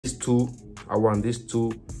these two, I want these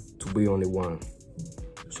two to be only one.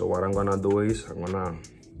 So what I'm gonna do is I'm gonna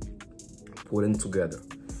put them together.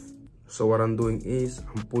 So what I'm doing is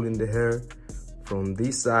I'm pulling the hair from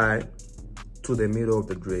this side to the middle of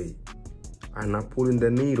the braid. I'm not pulling the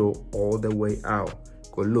needle all the way out.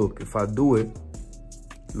 Cause look, if I do it,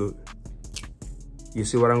 look, you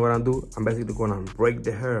see what I'm gonna do? I'm basically gonna break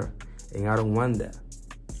the hair, and I don't want that.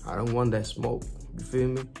 I don't want that smoke. You feel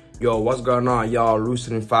me? Yo, what's going on, y'all?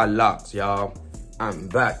 Loosening 5 locks, y'all. I'm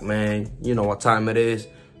back, man. You know what time it is.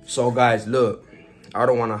 So guys, look, I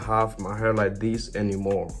don't wanna have my hair like this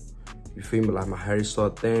anymore. You feel me? Like my hair is so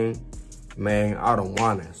thin, man. I don't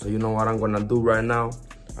want it. So you know what I'm gonna do right now?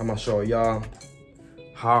 I'm gonna show y'all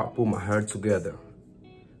how I put my hair together.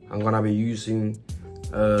 I'm gonna be using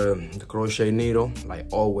the crochet needle, like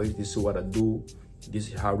always. This is what I do. This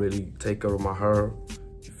is how I really take care of my hair.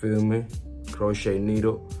 You feel me? Crochet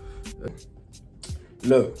needle.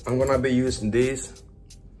 Look, I'm gonna be using this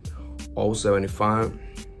 075.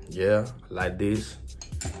 Yeah, like this.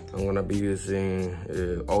 I'm gonna be using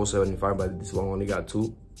 075, but this one only got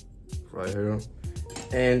 2 right here.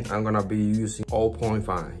 And I'm gonna be using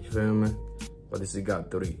 0.5, you feel me? But this has got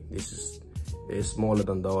 3. This is smaller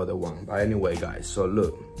than the other one. But anyway, guys, so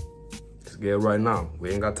look, let's get right now. We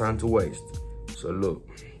ain't got time to waste. So look,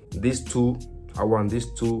 these two, I want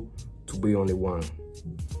these two to be only one.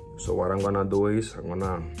 So what I'm gonna do is I'm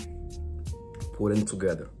gonna put them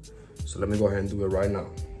together. So let me go ahead and do it right now.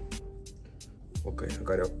 Okay, I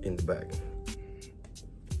got it in the bag.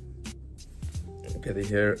 Get the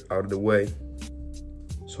hair out of the way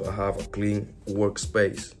so I have a clean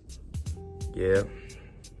workspace. Yeah.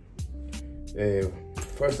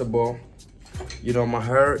 First of all, you know, my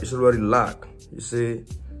hair is already locked, you see?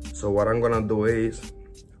 So what I'm gonna do is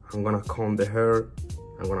I'm gonna comb the hair,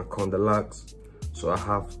 I'm gonna comb the locks, so I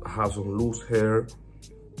have some loose hair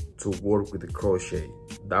to work with the crochet.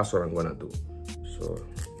 That's what I'm gonna do. So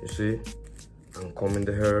you see, I'm combing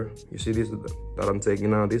the hair. You see this that I'm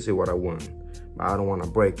taking out? This is what I want, but I don't want to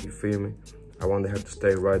break. You feel me? I want the hair to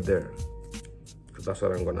stay right there, because that's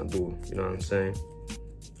what I'm gonna do. You know what I'm saying?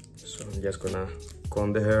 So I'm just gonna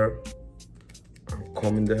comb the hair. I'm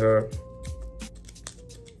combing the hair.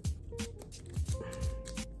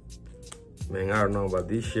 Man, I don't know, but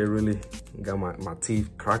this shit really got my teeth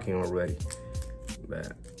cracking already.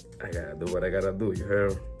 But I gotta do what I gotta do, you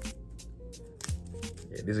heard?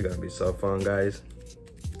 Yeah, this is gonna be so fun, guys.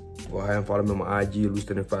 Go ahead and follow me on my IG,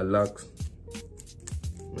 Loosening 5 Locks.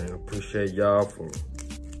 Man, I appreciate y'all for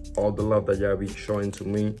all the love that y'all be showing to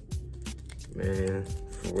me. Man,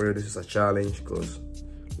 for real, this is a challenge, because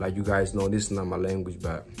like you guys know, this is not my language,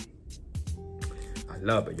 but I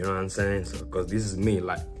love it, you know what I'm saying? So, because this is me,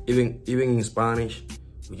 like, even in Spanish,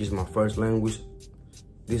 which is my first language,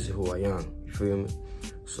 this is who I am, you feel me?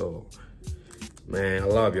 So, man, I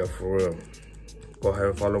love y'all for real. Go ahead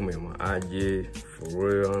and follow me on my IG, for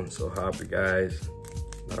real. I'm so happy, guys,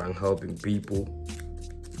 that I'm helping people,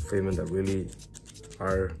 you feel me, that really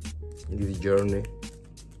are in this journey.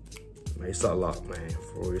 Man, it's a lot, man,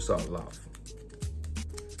 for real, it's a lot.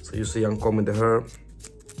 So you see I'm combing the hair.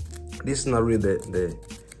 This is not really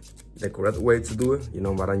the correct way to do it, you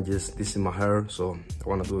know, but this is my hair, so I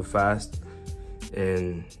want to do it fast.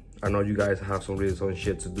 And I know you guys have some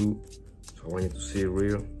shit to do, so I want you to see it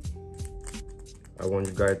real. I want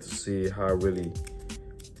you guys to see how really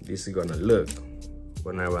this is gonna look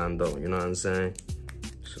whenever I'm done, you know what I'm saying?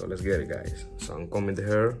 So let's get it, guys. So I'm combing the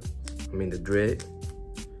hair, I mean the dread,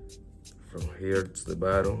 from here to the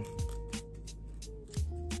bottom.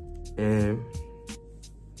 And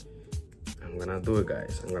I'm gonna do it,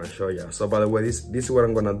 guys. I'm gonna show y'all. So by the way, this is what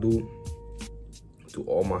I'm gonna do to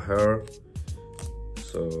all my hair.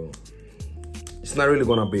 So it's not really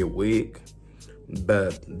gonna be a wig,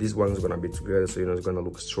 but this one's gonna be together, so you know it's gonna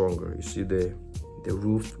look stronger. You see the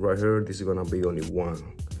roof right here? This is gonna be only one.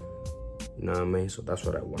 You know what I mean? So that's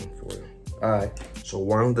what I want for you. Alright, so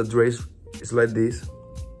once the dress is like this,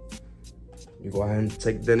 you go ahead and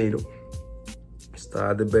take the needle,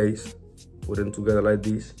 start at the base, put them together like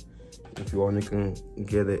this. If you want, you can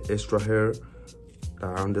get the extra hair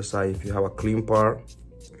down the side. If you have a clean part,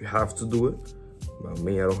 you have to do it. But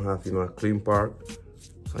me, I don't have, you know, a clean part,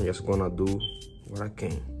 so I'm just gonna do what I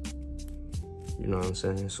can. You know what I'm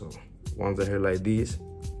saying? So once the hair like this,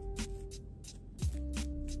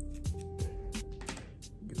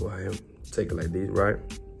 you go ahead and take it like this, right?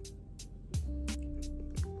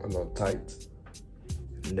 A little tight,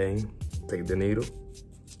 and then take the needle,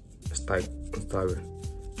 start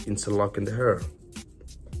interlocking the hair.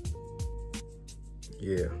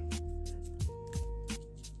 Yeah.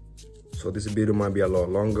 So this video might be a lot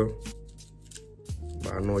longer,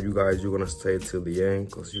 But I know you guys, you're gonna stay till the end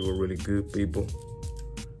because you were really good people.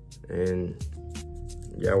 And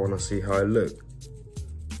yeah, I wanna see how it look.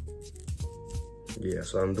 Yeah,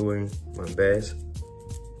 so I'm doing my best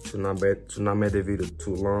to not make the video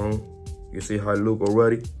too long. You see how it look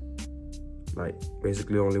already? Like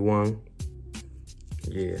basically only one.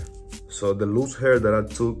 Yeah. So the loose hair that I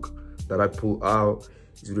took, that I pulled out,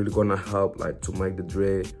 is really gonna help like to make the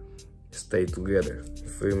dread stay together. You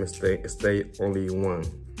feel me? Stay only in one.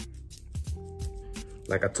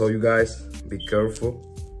 Like I told you guys, be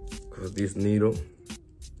careful, because this needle,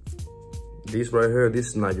 this right here, this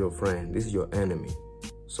is not your friend, this is your enemy.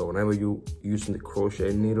 So whenever you using the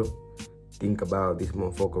crochet needle, think about this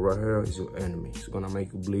motherfucker right here is your enemy. It's gonna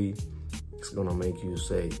make you bleed. It's gonna make you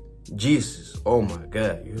say, Jesus, oh my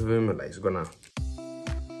God, you feel me? Like it's gonna.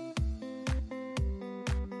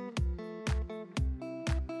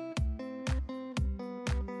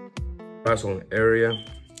 That's one area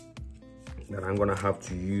that I'm gonna have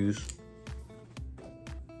to use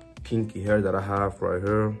kinky hair that I have right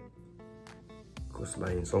here. Cause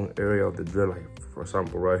like in some area of the dread, like for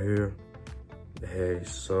example right here, the hair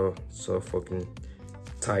is so fucking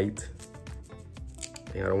tight.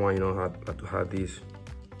 And I don't want, you know, how to have this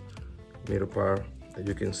middle part that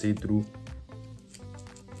you can see through.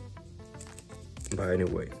 But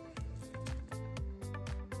anyway.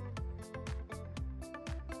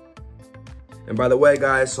 And by the way,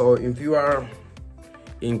 guys, so if you are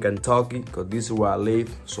in Kentucky, because this is where I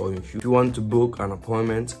live, so if you want to book an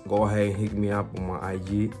appointment, go ahead and hit me up on my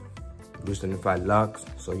IG, Locs.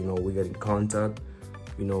 So, you know, we get in contact.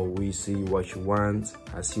 You know, we see what you want.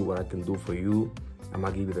 I see what I can do for you. I'm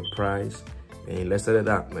gonna give you the price. And let's set it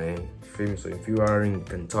up, man. You feel me? So if you are in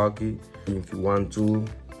Kentucky, if you want to,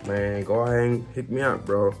 man, go ahead and hit me up,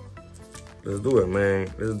 bro. Let's do it, man.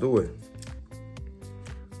 Let's do it.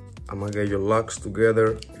 I'm gonna get your locks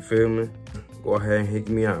together, you feel me? Go ahead and hit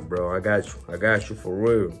me up, bro. I got you for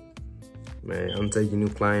real. Man, I'm taking new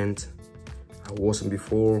clients. I wasn't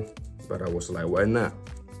before, but I was like, why not?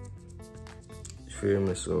 You feel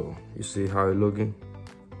me? So you see how it looking?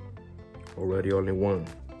 Already only one.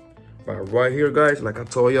 But right here, guys, like I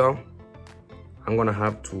told y'all, I'm gonna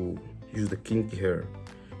have to use the kinky hair.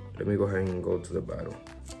 Let me go ahead and go to the bottom,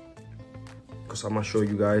 because I'm gonna show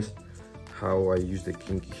you guys how I use the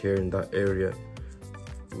kinky hair in that area,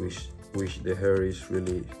 which the hair is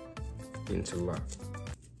really interlocked.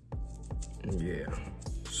 Yeah,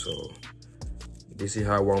 so this is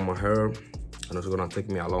how I want my hair, and it's gonna take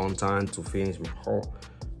me a long time to finish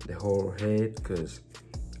the whole head, because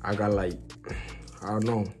I got like, I don't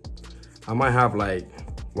know, I might have like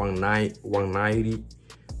 190,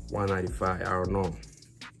 195, I don't know.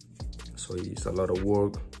 So it's a lot of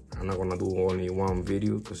work. I'm not gonna do only one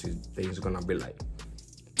video, because it's gonna be like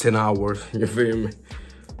 10 hours, you feel me?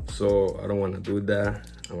 So I don't wanna do that.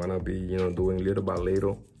 I'm gonna be, you know, doing little by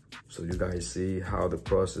little, so you guys see how the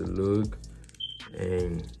process look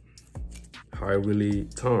and how it really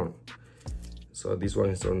turn. So this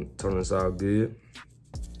one turns out good.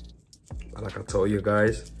 But like I told you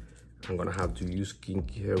guys, I'm gonna have to use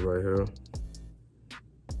kinky hair right here,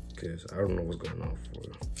 because I don't know what's going on for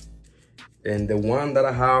you. And the one that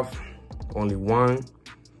I have, only one,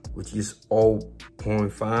 which is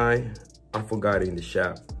 0.5, I forgot it in the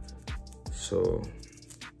shop. So,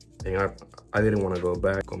 and I didn't want to go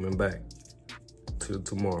back, coming back till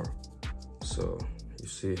tomorrow. So, you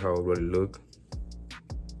see how it really look.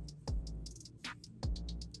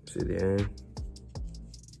 See the end.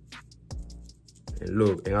 And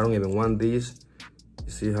look, and I don't even want this.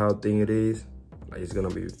 You see how thin it is? Like it's gonna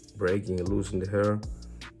be breaking and losing the hair.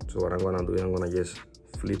 So what I'm gonna do is I'm gonna just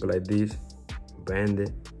flip it like this, bend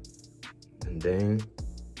it, and then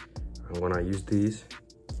I'm gonna use this,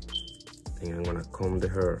 and I'm gonna comb the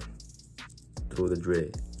hair through the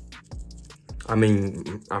dread. I'm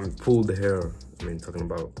pull the hair. Talking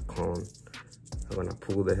about the comb. I'm gonna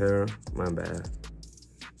pull the hair, my bad,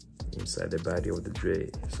 inside the body of the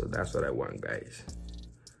dread. So that's what I want, guys.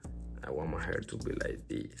 I want my hair to be like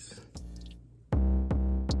this.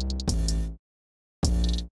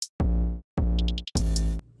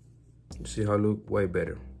 You see how it look? Way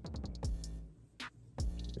better.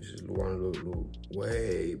 This is one look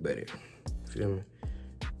way better. Feel me?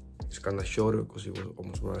 It's kind of shorter because it was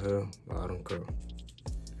almost right here, but I don't care.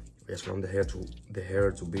 I just want the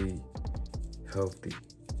hair to be healthy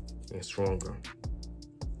and stronger.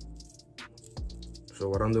 So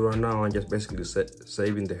what I'm doing right now, I'm just basically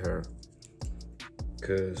saving the hair,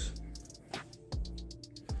 because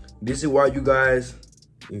this is why you guys,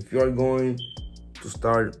 if you're going to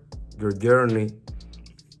start your journey,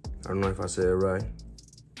 I don't know if I said it right,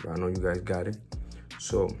 but I know you guys got it.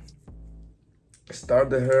 So start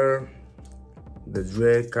the hair, the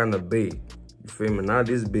dread kind of big, you feel me? Not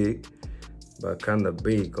this big, but kind of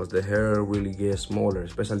big, because the hair really gets smaller,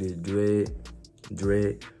 especially the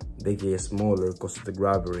dread, they get smaller because of the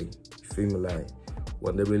gravity, you feel me? Like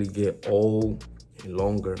when they really get old and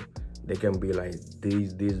longer, they can be like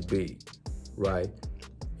this big, right?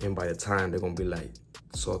 And by the time they're gonna be like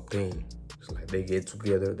so thin, it's like they get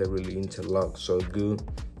together, they really interlock so good,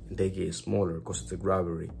 and they get smaller because of the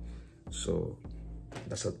gravity. So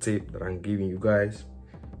that's a tip that I'm giving you guys.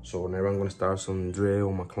 So whenever I'm gonna start some dread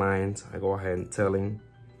on my clients, I go ahead and tell them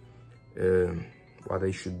what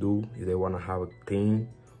they should do, if they wanna have a thin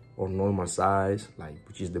or normal size, like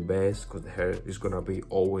which is the best, because the hair is gonna be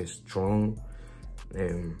always strong.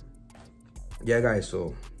 And yeah guys,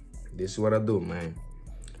 so this is what I do, man.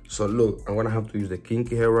 So look, I'm gonna have to use the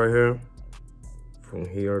kinky hair right here, from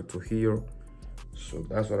here to here. So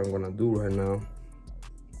that's what I'm gonna do right now.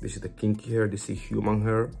 This is the kinky hair, this is human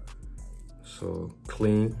hair. So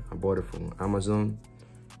clean, I bought it from Amazon.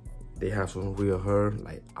 They have some real hair,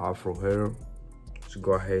 like afro hair. So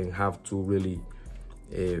go ahead and have to really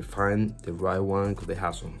find the right one, because they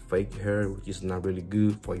have some fake hair, which is not really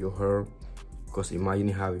good for your hair. Because imagine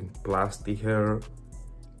having plastic hair,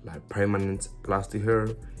 like permanent plastic hair,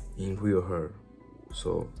 in real hair.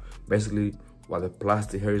 So basically what the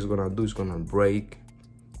plastic hair is gonna do is gonna break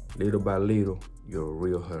little by little your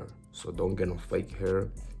real hair. So don't get no fake hair.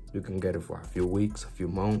 You can get it for a few weeks, a few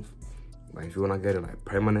months, but if you wanna get it like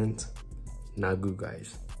permanent, not good,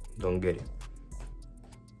 guys. Don't get it.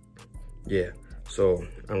 Yeah, so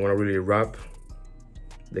I'm gonna really wrap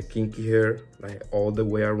the kinky hair like all the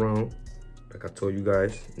way around, like I told you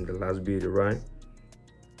guys in the last video, right?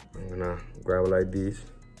 I'm gonna grab it like this.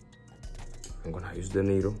 I'm gonna use the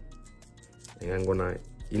needle, and I'm gonna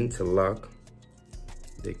interlock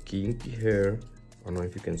the kinky hair. I don't know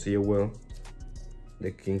if you can see it well.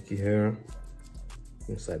 The kinky hair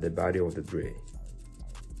inside the body of the dread,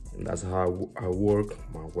 and that's how I work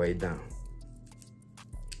my way down.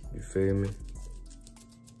 You feel me,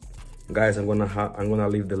 guys? I'm gonna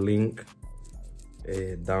leave the link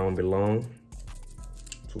down below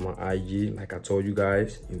to my IG. Like I told you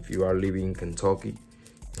guys, if you are living in Kentucky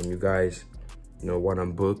and you guys want to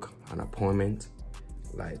book an appointment,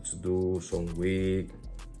 like to do some wig,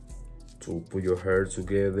 to put your hair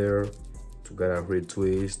together, to get a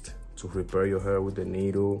retwist, to repair your hair with the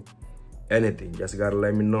needle, anything, just gotta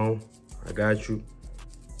let me know. I got you.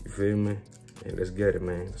 You feel me? And let's get it,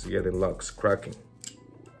 man. Let's get it Locs cracking.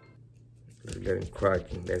 Let's get it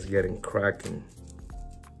cracking. Let's get it cracking.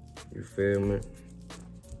 You feel me?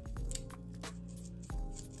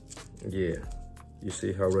 Yeah. You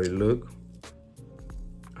see how they look?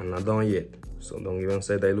 I'm not done yet, so don't even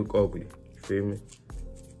say they look ugly. You feel me?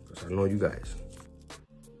 Because I know you guys.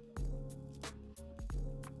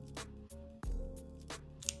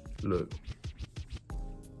 Look,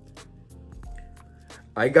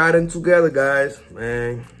 I got them together, guys.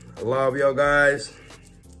 Man, I love y'all guys.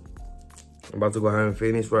 I'm about to go ahead and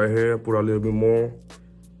finish right here, put a little bit more.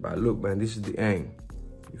 But look, man, this is the end.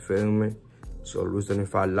 You feel me? So loosening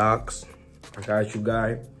 5 locks. I got you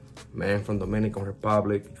guys. Man, from Dominican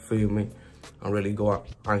Republic, you feel me?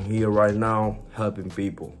 I'm here right now helping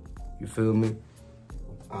people. You feel me?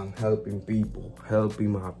 I'm helping people,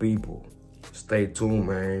 helping my people. Stay tuned,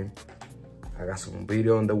 man. I got some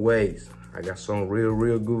video on the ways. I got some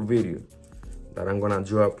real good video that I'm gonna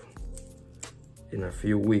drop in a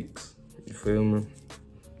few weeks. You feel me?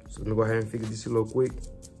 So let me go ahead and fix this real quick.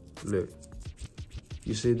 Look,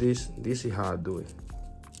 you see this? This is how I do it.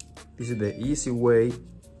 This is the easy way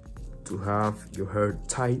to have your hair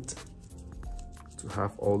tight, to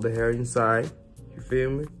have all the hair inside. You feel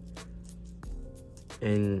me?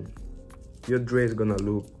 And your dread is gonna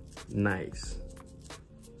look nice.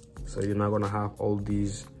 So you're not gonna have all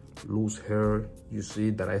these loose hair. You see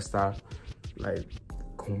that I start like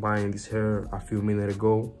combining this hair a few minutes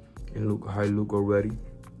ago, and look how it look already.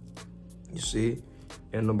 You see,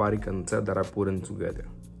 and nobody can tell that I put them together,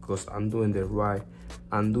 because I'm doing it the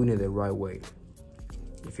right way,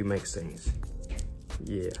 if it makes sense.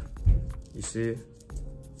 Yeah, you see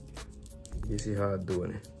how I'm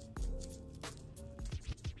doing it.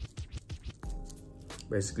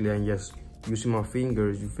 Basically, I'm just using my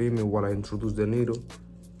fingers, you feel me, while I introduce the needle.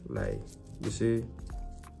 Like, you see?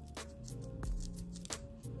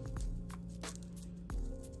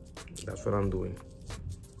 That's what I'm doing.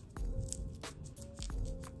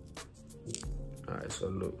 Alright, so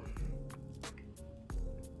look.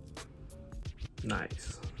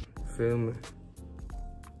 Nice. Feel me?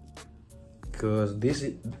 Because this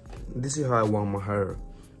is how I want my hair.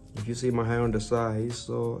 If you see my hair on the side, it's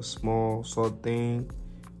so small, so thin,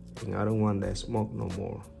 and I don't want that smoke no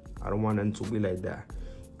more. I don't want them to be like that,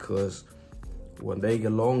 because when they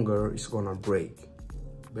get longer, it's gonna break.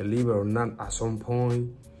 Believe it or not, at some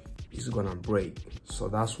point, it's gonna break. So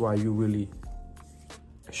that's why you really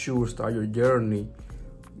should start your journey,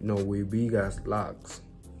 you know, with big ass locks.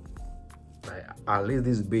 Like at least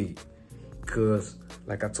this big, because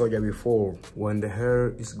like I told you before, when the hair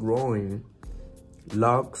is growing,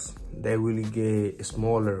 locks, they really get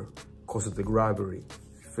smaller because of the gravity.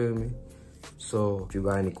 You feel me? So if you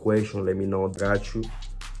got any question, let me know. Got you.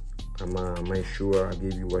 I'ma make sure I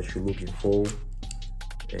give you what you're looking for.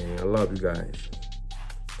 And I love you guys.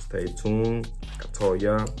 Stay tuned. Like I told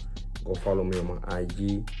y'all, go follow me on my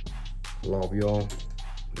IG. Love y'all.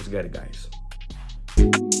 Let's get it, guys.